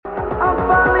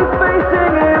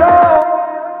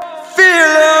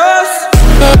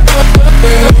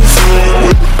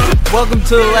Welcome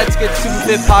to the Let's Get Super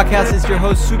Fit podcast. It's your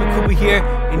host, Super Kuba here,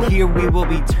 and here we will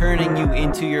be turning you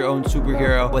into your own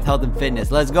superhero with health and fitness.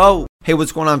 Let's go! Hey,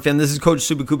 what's going on, fam? This is Coach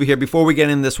Super Kuba here. Before we get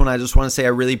into this one, I just want to say I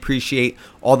really appreciate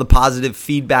all the positive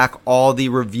feedback, all the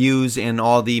reviews, and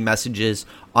all the messages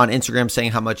on Instagram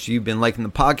saying how much you've been liking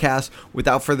the podcast.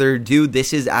 Without further ado,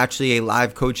 this is actually a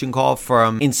live coaching call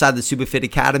from inside the SuperFit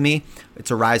Academy.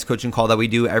 It's a Rise coaching call that we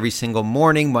do every single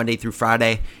morning, Monday through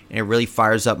Friday, and it really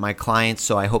fires up my clients,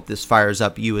 so I hope this fires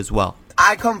up you as well.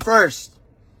 I come first.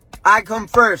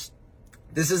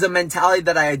 This is a mentality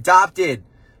that I adopted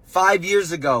 5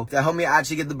 years ago that helped me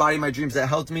actually get the body of my dreams, that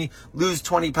helped me lose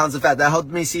 20 pounds of fat, that helped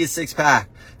me see a six-pack,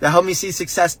 that helped me see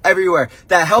success everywhere,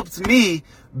 that helped me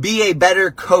be a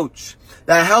better coach,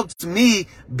 that helped me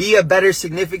be a better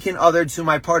significant other to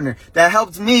my partner, that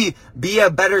helped me be a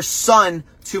better son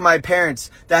to my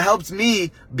parents, that helped me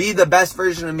be the best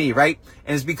version of me, right?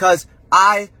 And it's because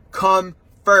I come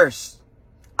first.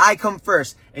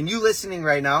 And you listening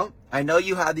right now, I know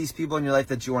you have these people in your life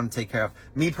that you want to take care of.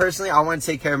 Me personally, I want to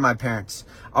take care of my parents.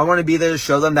 I want to be there to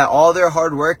show them that all their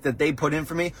hard work that they put in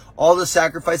for me, all the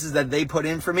sacrifices that they put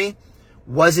in for me,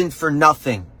 wasn't for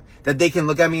nothing. That they can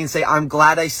look at me and say, I'm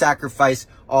glad I sacrificed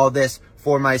all this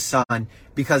for my son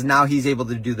because now he's able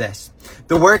to do this.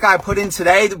 The work I put in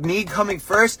today, me coming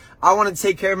first, I want to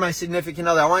take care of my significant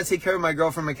other. I want to take care of my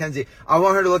girlfriend, Mackenzie. I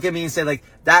want her to look at me and say, like,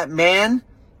 that man,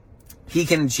 he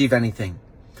can achieve anything.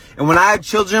 And when I have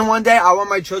children one day, I want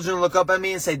my children to look up at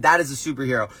me and say, that is a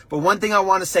superhero. But one thing I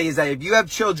want to say is that if you have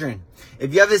children,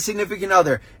 if you have a significant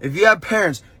other, if you have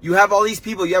parents, you have all these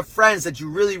people, you have friends that you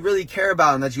really, really care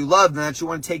about and that you love and that you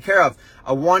want to take care of,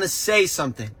 I want to say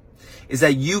something, is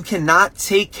that you cannot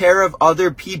take care of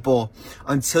other people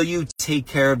until you take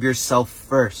care of yourself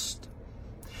first.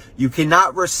 You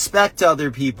cannot respect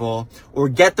other people or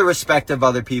get the respect of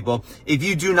other people if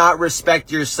you do not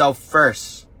respect yourself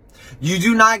first. You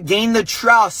do not gain the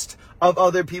trust of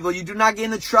other people. You do not gain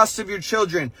the trust of your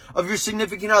children, of your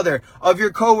significant other, of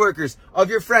your coworkers, of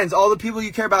your friends, all the people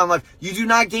you care about in life. You do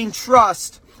not gain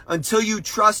trust until you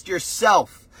trust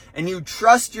yourself. And you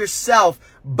trust yourself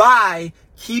by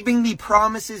keeping the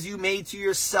promises you made to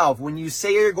yourself. When you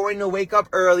say you're going to wake up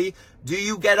early, do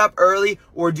you get up early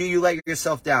or do you let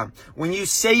yourself down? When you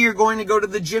say you're going to go to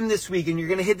the gym this week and you're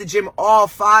going to hit the gym all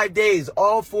 5 days,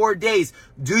 all 4 days,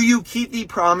 do you keep the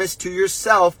promise to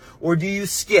yourself or do you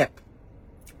skip?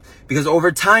 Because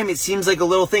over time, it seems like a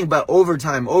little thing, but over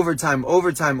time,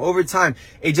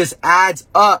 it just adds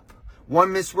up.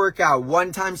 One missed workout,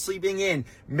 one time sleeping in,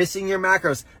 missing your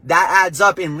macros, that adds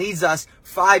up and leads us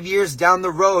 5 years down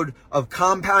the road of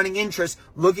compounding interest,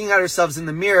 looking at ourselves in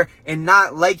the mirror and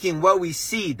not liking what we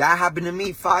see. That happened to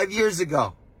me 5 years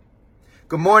ago.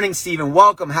 Good morning, Steven.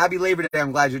 Welcome. Happy Labor Day.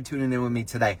 I'm glad you're tuning in with me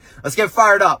today. Let's get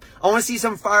fired up. I want to see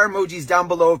some fire emojis down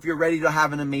below if you're ready to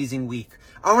have an amazing week.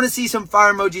 I want to see some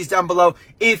fire emojis down below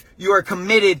if you are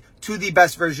committed to the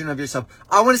best version of yourself.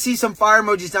 I want to see some fire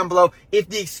emojis down below if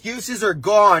the excuses are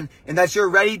gone and that you're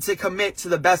ready to commit to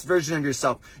the best version of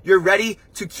yourself. You're ready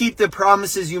to keep the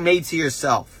promises you made to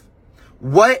yourself.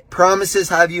 What promises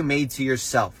have you made to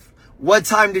yourself? What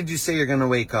time did you say you're going to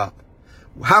wake up?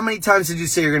 How many times did you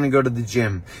say you're going to go to the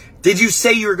gym? Did you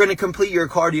say you were going to complete your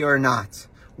cardio or not?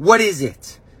 What is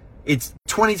it? It's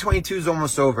 2022 is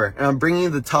almost over, and I'm bringing you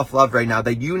the tough love right now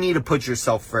that you need to put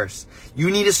yourself first.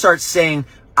 You need to start saying,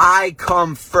 I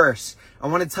come first. I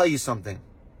want to tell you something.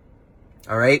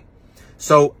 All right?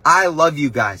 So I love you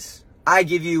guys. I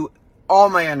give you all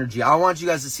my energy. I want you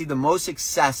guys to see the most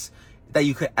success that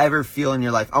you could ever feel in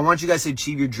your life. I want you guys to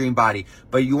achieve your dream body.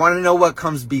 But you want to know what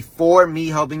comes before me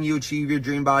helping you achieve your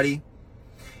dream body?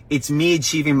 It's me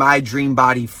achieving my dream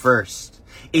body first.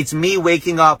 It's me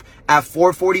waking up at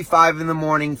 4:45 in the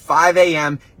morning, 5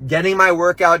 a.m., getting my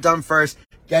workout done first,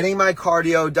 getting my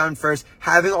cardio done first,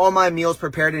 having all my meals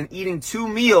prepared and eating 2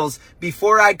 meals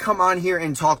before I come on here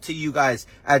and talk to you guys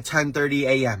at 10:30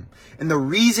 a.m. And the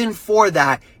reason for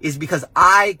that is because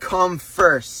I come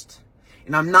first.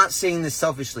 And I'm not saying this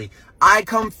selfishly. I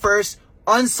come first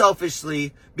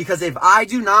unselfishly because if I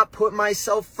do not put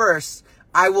myself first,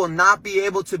 I will not be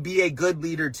able to be a good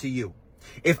leader to you.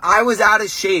 If I was out of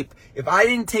shape, if I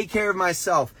didn't take care of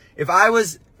myself, if I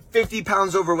was 50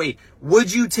 pounds overweight,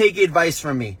 would you take advice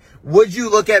from me? Would you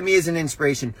look at me as an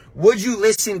inspiration? Would you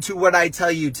listen to what I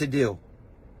tell you to do?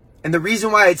 And the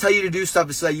reason why I tell you to do stuff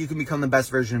is so that you can become the best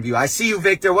version of you. I see you,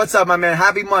 Victor. What's up, my man?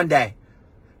 Happy Monday.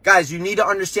 Guys, you need to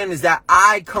understand is that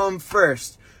I come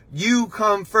first. You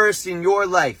come first in your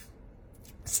life.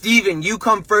 Steven, you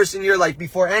come first in your life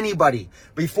before anybody,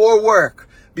 before work,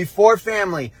 before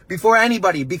family, before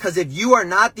anybody. Because if you are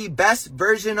not the best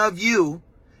version of you,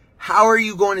 how are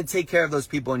you going to take care of those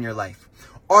people in your life?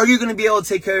 Are you going to be able to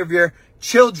take care of your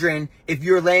children if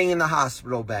you're laying in the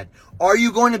hospital bed? Are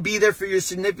you going to be there for your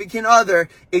significant other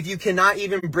if you cannot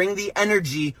even bring the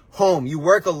energy home? You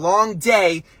work a long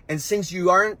day, and since you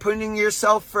aren't putting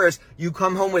yourself first, you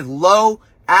come home with low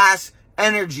ass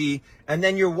energy, and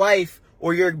then your wife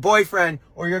or your boyfriend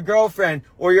or your girlfriend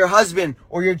or your husband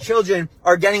or your children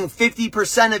are getting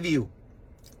 50% of you.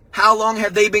 How long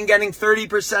have they been getting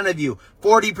 30% of you,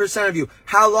 40% of you?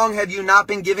 How long have you not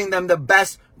been giving them the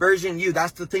best version of you?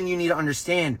 That's the thing you need to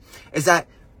understand, is that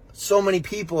so many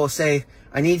people say,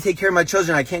 I need to take care of my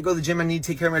children. I can't go to the gym. I need to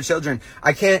take care of my children.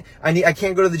 I can't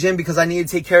go to the gym because I need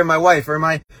to take care of my wife or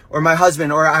my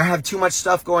husband, or I have too much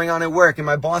stuff going on at work and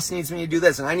my boss needs me to do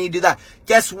this and I need to do that.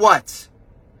 Guess what?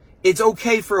 It's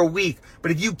okay for a week,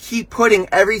 but if you keep putting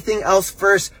everything else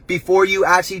first before you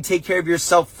actually take care of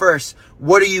yourself first,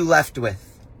 what are you left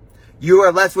with? You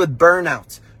are left with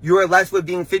burnout. You are left with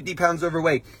being 50 pounds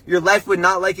overweight. You're left with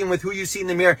not liking with who you see in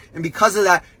the mirror. And because of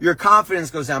that, your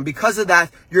confidence goes down. Because of that,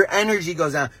 your energy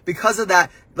goes down. Because of that,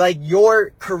 like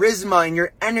your charisma and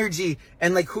your energy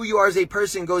and like who you are as a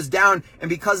person goes down. And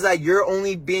because of that, you're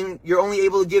only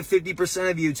able to give 50%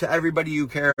 of you to everybody you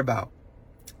care about.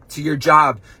 To your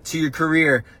job, to your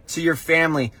career, to your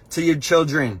family, to your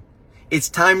children. It's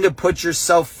time to put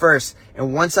yourself first.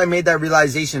 And once I made that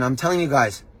realization, I'm telling you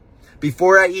guys,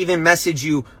 before I even message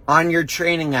you on your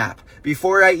training app,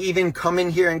 before I even come in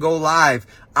here and go live,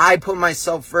 I put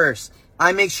myself first.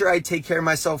 I make sure I take care of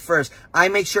myself first. I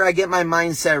make sure I get my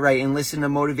mindset right and listen to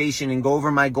motivation and go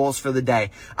over my goals for the day.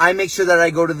 I make sure that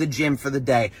I go to the gym for the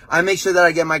day. I make sure that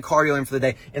I get my cardio in for the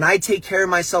day. And I take care of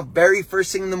myself very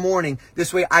first thing in the morning.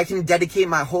 This way I can dedicate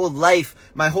my whole life,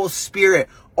 my whole spirit,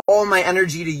 all my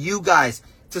energy to you guys,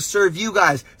 to serve you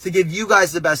guys, to give you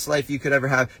guys the best life you could ever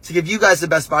have, to give you guys the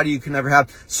best body you can ever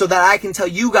have, so that I can tell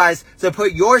you guys to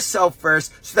put yourself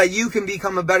first, so that you can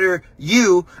become a better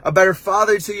you, a better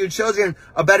father to your children,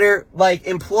 a better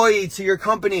employee to your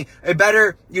company, a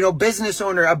better, business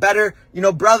owner, a better,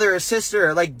 brother or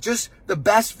sister, just the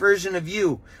best version of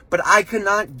you. But I could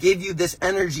not give you this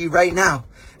energy right now,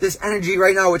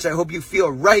 which I hope you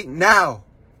feel right now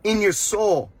in your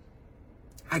soul.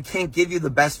 I can't give you the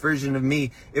best version of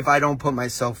me if I don't put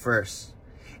myself first,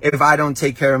 if I don't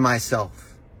take care of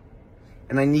myself.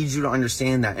 And I need you to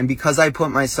understand that. And because I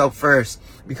put myself first,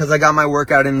 because I got my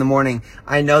workout in the morning,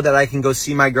 I know that I can go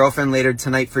see my girlfriend later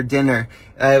tonight for dinner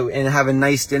and have a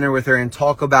nice dinner with her and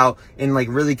talk about and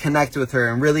really connect with her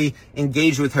and really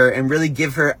engage with her and really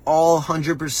give her all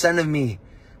 100% of me.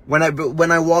 When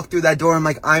I walk through that door,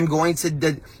 I'm going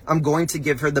to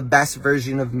give her the best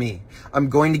version of me. I'm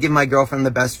going to give my girlfriend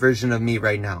the best version of me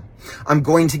right now. I'm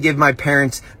going to give my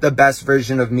parents the best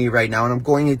version of me right now. And I'm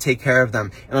going to take care of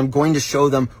them. And I'm going to show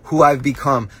them who I've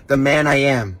become, the man I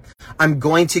am. I'm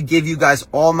going to give you guys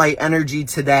all my energy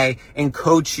today and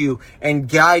coach you and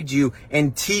guide you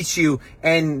and teach you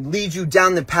and lead you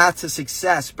down the path to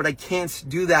success. But I can't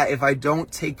do that if I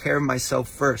don't take care of myself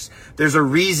first. There's a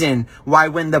reason why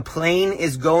when the plane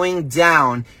is going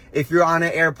down, if you're on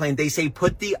an airplane, they say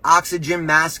put the oxygen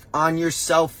mask on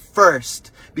yourself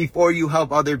first before you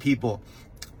help other people.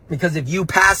 Because if you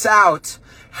pass out,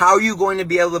 how are you going to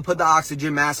be able to put the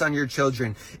oxygen mask on your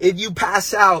children? If you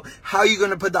pass out, how are you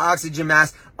going to put the oxygen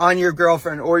mask on your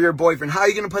girlfriend or your boyfriend? How are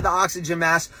you going to put the oxygen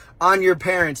mask on your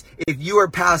parents if you are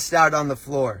passed out on the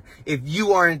floor, if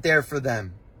you aren't there for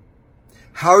them?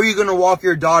 How are you going to walk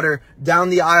your daughter down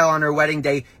the aisle on her wedding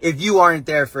day if you aren't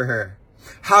there for her?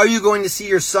 How are you going to see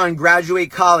your son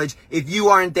graduate college if you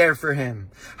aren't there for him?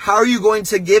 How are you going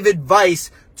to give advice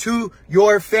to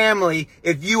your family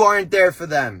if you aren't there for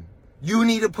them? You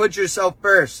need to put yourself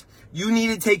first. You need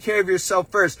to take care of yourself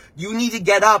first. You need to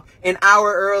get up an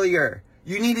hour earlier.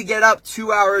 You need to get up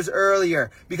 2 hours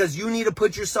earlier because you need to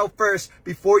put yourself first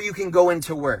before you can go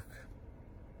into work,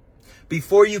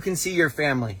 before you can see your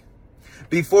family,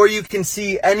 before you can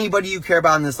see anybody you care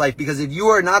about in this life. Because if you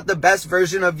are not the best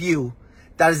version of you,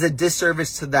 that is a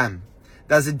disservice to them.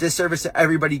 That is a disservice to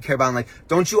everybody you care about in life.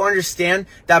 Don't you understand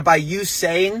that by you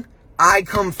saying, I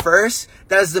come first,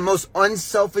 that is the most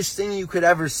unselfish thing you could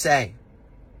ever say?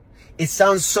 It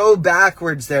sounds so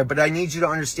backwards there, but I need you to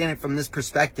understand it from this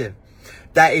perspective.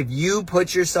 That if you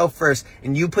put yourself first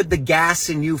and you put the gas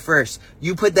in you first,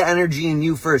 you put the energy in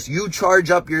you first, you charge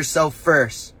up yourself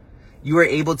first, you are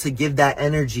able to give that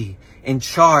energy and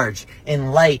charge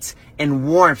and light and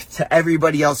warmth to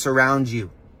everybody else around you.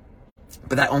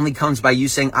 But that only comes by you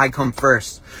saying, I come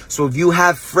first. So if you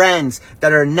have friends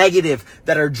that are negative,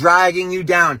 that are dragging you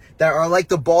down, that are like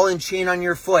the ball and chain on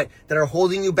your foot, that are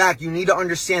holding you back, you need to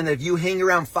understand that if you hang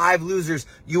around 5 losers,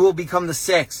 you will become the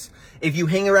 6th. If you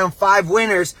hang around 5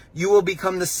 winners, you will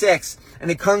become the 6th. And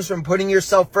it comes from putting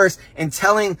yourself first and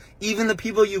telling even the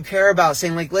people you care about,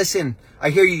 saying like, listen, I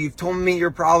hear you. You've told me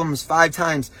your problems 5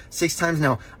 times, 6 times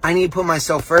now. I need to put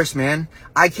myself first, man.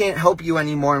 I can't help you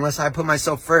anymore unless I put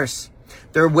myself first.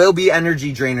 There will be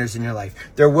energy drainers in your life.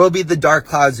 There will be the dark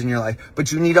clouds in your life,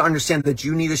 but you need to understand that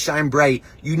you need to shine bright.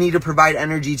 You need to provide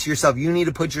energy to yourself. You need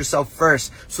to put yourself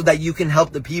first so that you can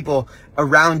help the people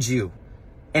around you.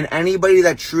 And anybody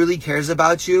that truly cares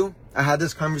about you, I had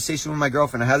this conversation with my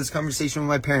girlfriend. I had this conversation with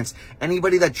my parents.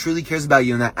 Anybody that truly cares about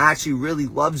you and that actually really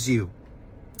loves you,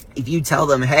 if you tell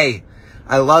them, hey,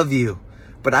 I love you,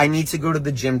 but I need to go to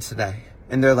the gym today.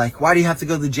 And they're like, why do you have to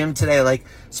go to the gym today? Like,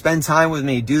 spend time with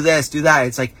me, do this, do that.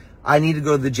 It's like, I need to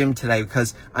go to the gym today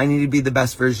because I need to be the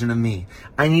best version of me.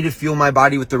 I need to fuel my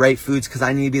body with the right foods because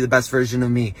I need to be the best version of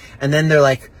me. And then they're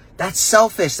like, that's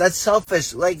selfish. That's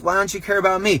selfish. Like, why don't you care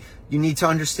about me? You need to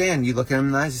understand. You look at them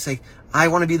in the eyes, you say, I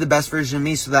want to be the best version of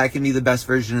me so that I can be the best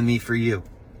version of me for you.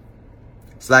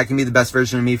 So that I can be the best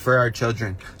version of me for our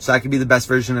children. So I can be the best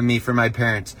version of me for my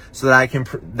parents. So that I can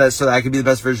be the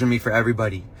best version of me for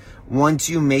everybody. Once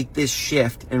you make this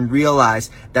shift and realize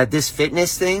that this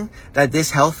fitness thing, that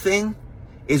this health thing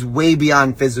is way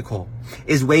beyond physical,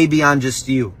 is way beyond just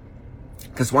you.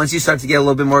 Because once you start to get a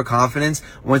little bit more confidence,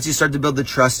 once you start to build the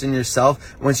trust in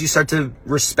yourself, once you start to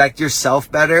respect yourself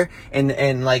better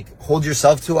and like hold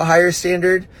yourself to a higher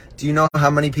standard, do you know how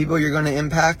many people you're going to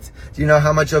impact? Do you know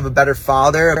how much of a better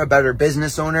father, a better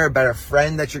business owner, a better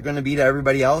friend that you're going to be to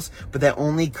everybody else? But that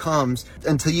only comes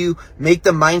until you make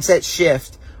the mindset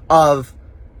shift of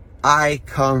I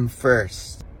come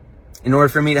first. In order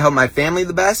for me to help my family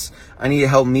the best, I need to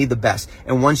help me the best.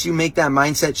 And once you make that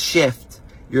mindset shift,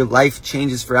 your life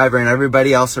changes forever and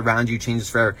everybody else around you changes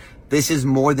forever. This is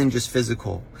more than just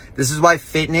physical. This is why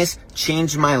fitness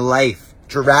changed my life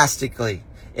drastically.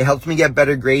 It helped me get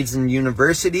better grades in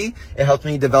university. It helped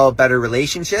me develop better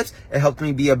relationships. It helped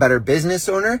me be a better business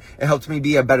owner. It helped me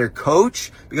be a better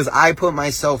coach because I put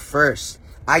myself first.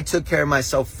 I took care of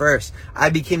myself first. I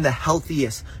became the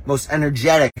healthiest, most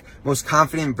energetic, most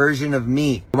confident version of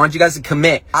me. I want you guys to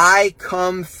commit. I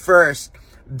come first.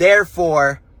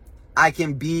 Therefore, I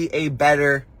can be a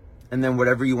better, and then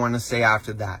whatever you want to say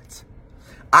after that.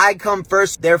 I come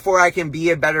first, therefore I can be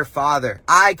a better father.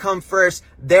 I come first,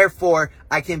 therefore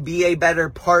I can be a better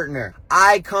partner.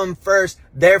 I come first,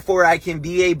 therefore I can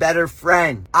be a better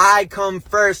friend. I come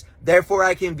first, therefore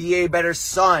I can be a better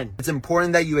son. It's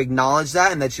important that you acknowledge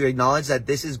that and that you acknowledge that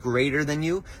this is greater than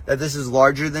you, that this is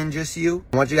larger than just you.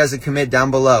 I want you guys to commit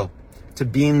down below to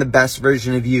being the best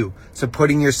version of you, to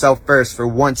putting yourself first for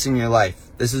once in your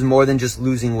life. This is more than just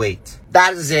losing weight.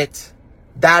 That is it.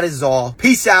 That is all.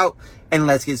 Peace out. And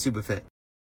let's get super fit.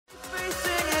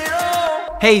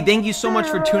 Hey, thank you so much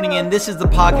for tuning in. This is the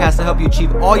podcast to help you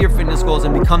achieve all your fitness goals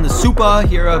and become the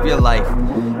superhero of your life.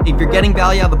 If you're getting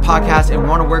value out of the podcast and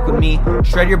want to work with me,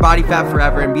 shred your body fat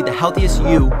forever and be the healthiest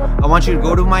you, I want you to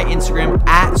go to my Instagram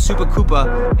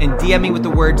 @SupaKoopa and DM me with the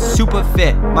word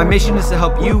SupaFit. My mission is to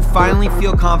help you finally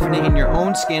feel confident in your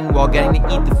own skin while getting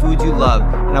to eat the foods you love.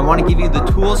 And I want to give you the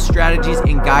tools, strategies,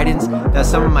 and guidance that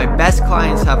some of my best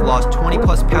clients have lost 20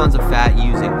 plus pounds of fat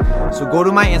using. So go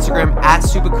to my Instagram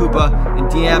 @SupaKoopa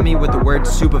and DM me with the word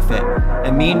SupaFit.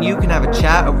 And me and you can have a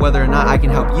chat of whether or not I can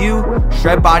help you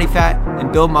shred body fat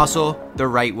and build muscle the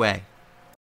right way.